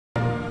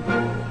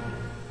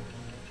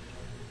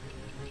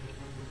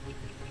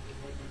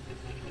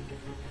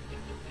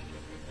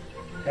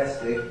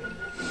Testing.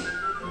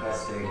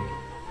 Testing.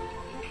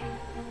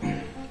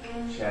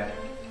 Check.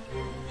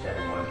 Check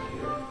 1, 2.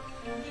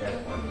 Check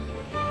 1,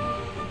 2.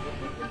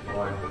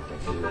 1,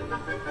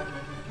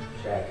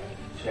 2. Check.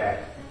 Check.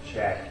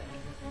 Check.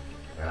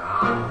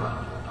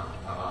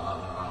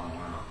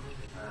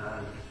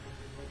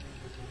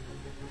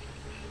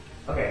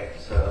 Okay,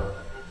 so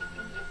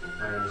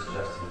my name is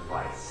Justin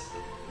Weiss.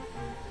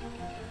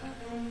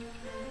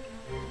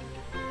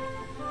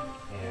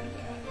 And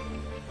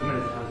I'm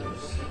going to tell you a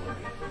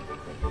story.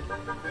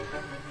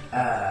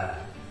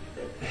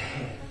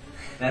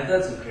 Now, I've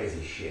done some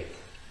crazy shit.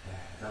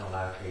 I've done a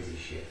lot of crazy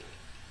shit.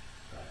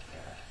 But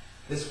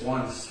this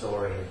one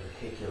story in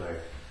particular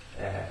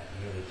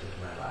really took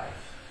my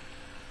life.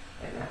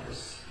 And it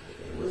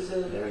was a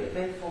very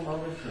eventful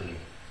moment for me.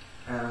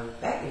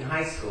 Back in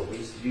high school, we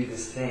used to do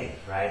this thing,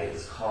 right? It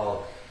was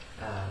called,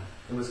 I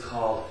don't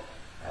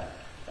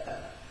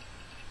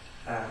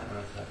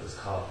know what it was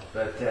called,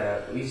 but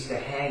we used to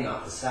hang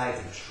off the sides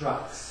of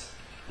trucks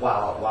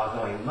while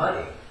going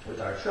mudding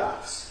with our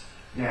trucks.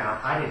 Now,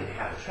 I didn't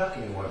have a truck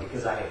anymore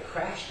because I had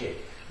crashed it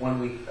 1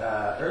 week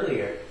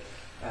earlier.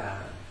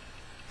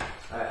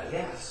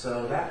 Yeah,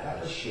 so that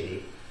was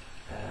shitty.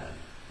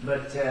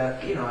 But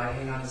I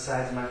hang off the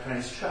sides of my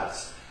friends'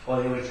 trucks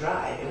while they would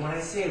drive. And when I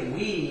say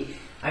we,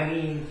 I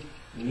mean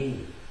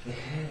me.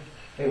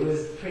 It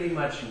was pretty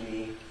much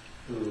me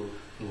who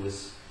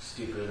was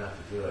stupid enough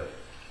to do it.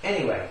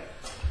 Anyway,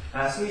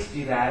 so we used to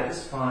do that. It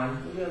was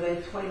fun. We were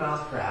like 20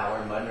 miles per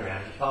hour, mudding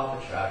around. You fall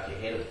off the truck, you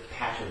hit a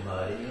patch of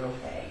mud, and you're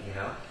okay, you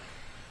know?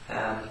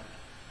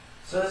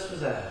 So this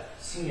was a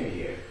senior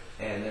year,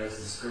 and there was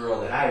this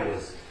girl that I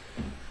was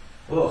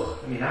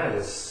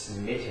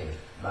smitten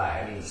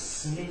by.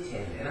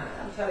 Smitten. And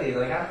I'll tell you,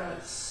 like, I'm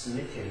not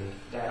smitten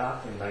that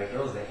often by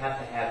girls. They have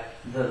to have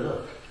the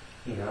look,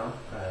 you know?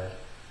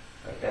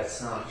 Like that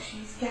song,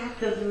 she's got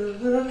the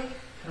look.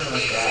 Kind of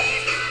like that.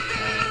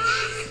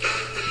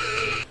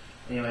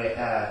 Anyway,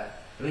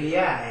 but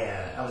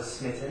yeah, I was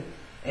smitten.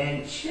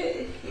 And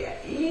shit, yeah,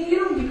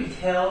 you could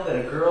tell that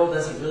a girl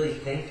doesn't really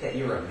think that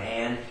you're a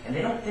man, and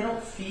they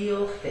don't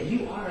feel that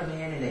you are a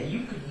man and that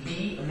you could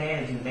be a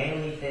man and do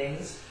manly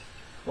things.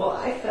 Well,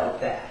 I felt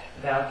that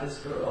about this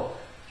girl,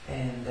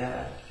 and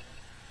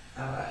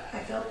I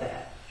felt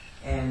that,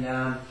 and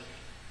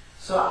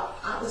so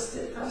I was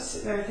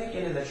sitting there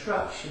thinking in the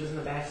truck. She was in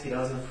the back seat,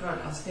 I was in the front.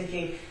 I was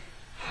thinking,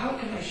 how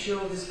can I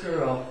show this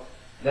girl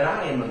that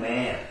I am a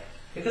man?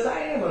 Because I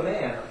am a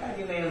man. I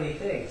do manly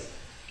things.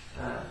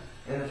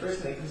 And the first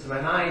thing that comes to my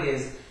mind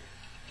is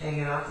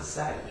hanging off the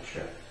side of the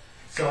truck.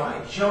 So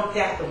I jumped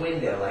out the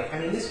window.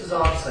 This was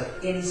all just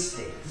like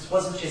instinct. This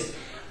wasn't just,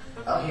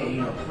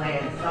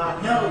 planned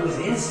thought. No, it was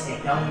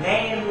instinct, a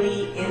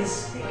manly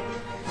instinct.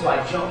 So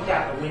I jumped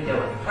out the window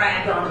and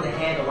grabbed onto the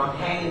handle. I'm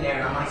hanging there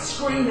and I'm like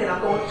screaming.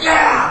 I'm going,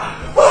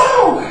 yeah!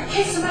 Woo!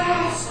 Kick some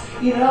ass!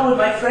 And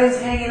my friend's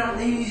hanging out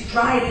and he's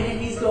driving and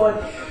he's going,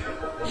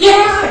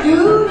 yeah,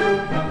 dude!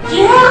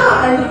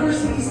 Yeah! And the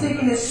first thing he's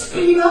thinking is,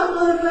 speed up,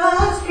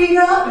 motherfucker, speed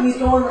up! And he's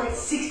going like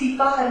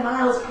 65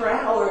 miles per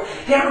hour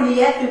down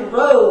the effing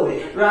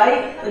road,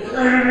 right?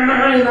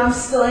 And I'm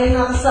still hanging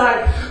on the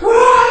side.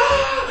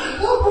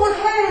 Look one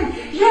hand!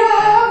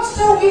 Yeah, I'm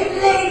so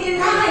getting laid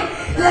tonight!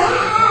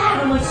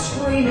 And I'm like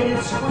screaming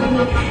and screaming,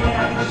 and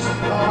I'm just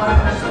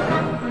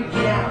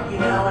freaking out,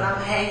 and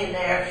I'm hanging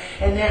there,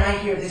 and then I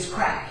hear this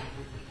crack.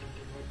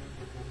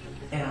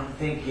 And I'm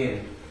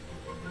thinking,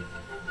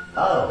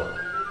 oh,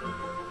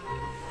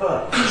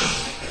 fuck.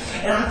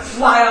 And I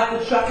fly off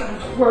the truck, and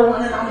I'm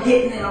twirling, and I'm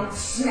hitting, and I'm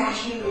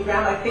smashing into the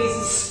ground. My face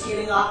is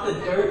skidding off the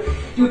dirt.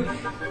 Dude,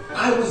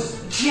 I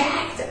was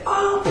jacked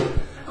up.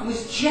 I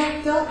was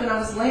jacked up, and I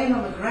was laying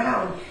on the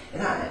ground.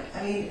 And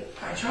I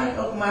tried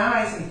to open my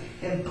eyes,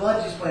 and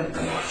blood just went,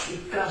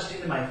 it gushed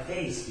into my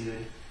face,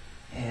 dude.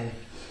 And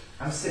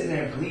I'm sitting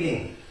there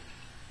bleeding.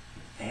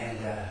 And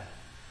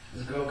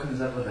this girl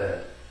comes up with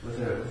a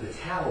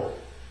towel.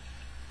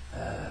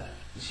 And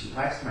she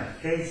wipes my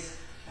face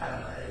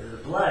out of the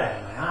blood out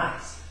of my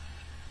eyes.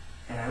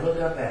 And I look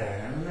up at her,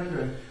 and I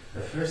remember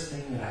the first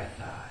thing that I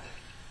thought.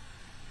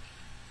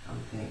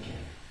 I'm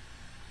thinking,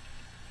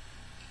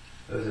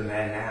 who's a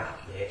man now,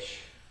 bitch?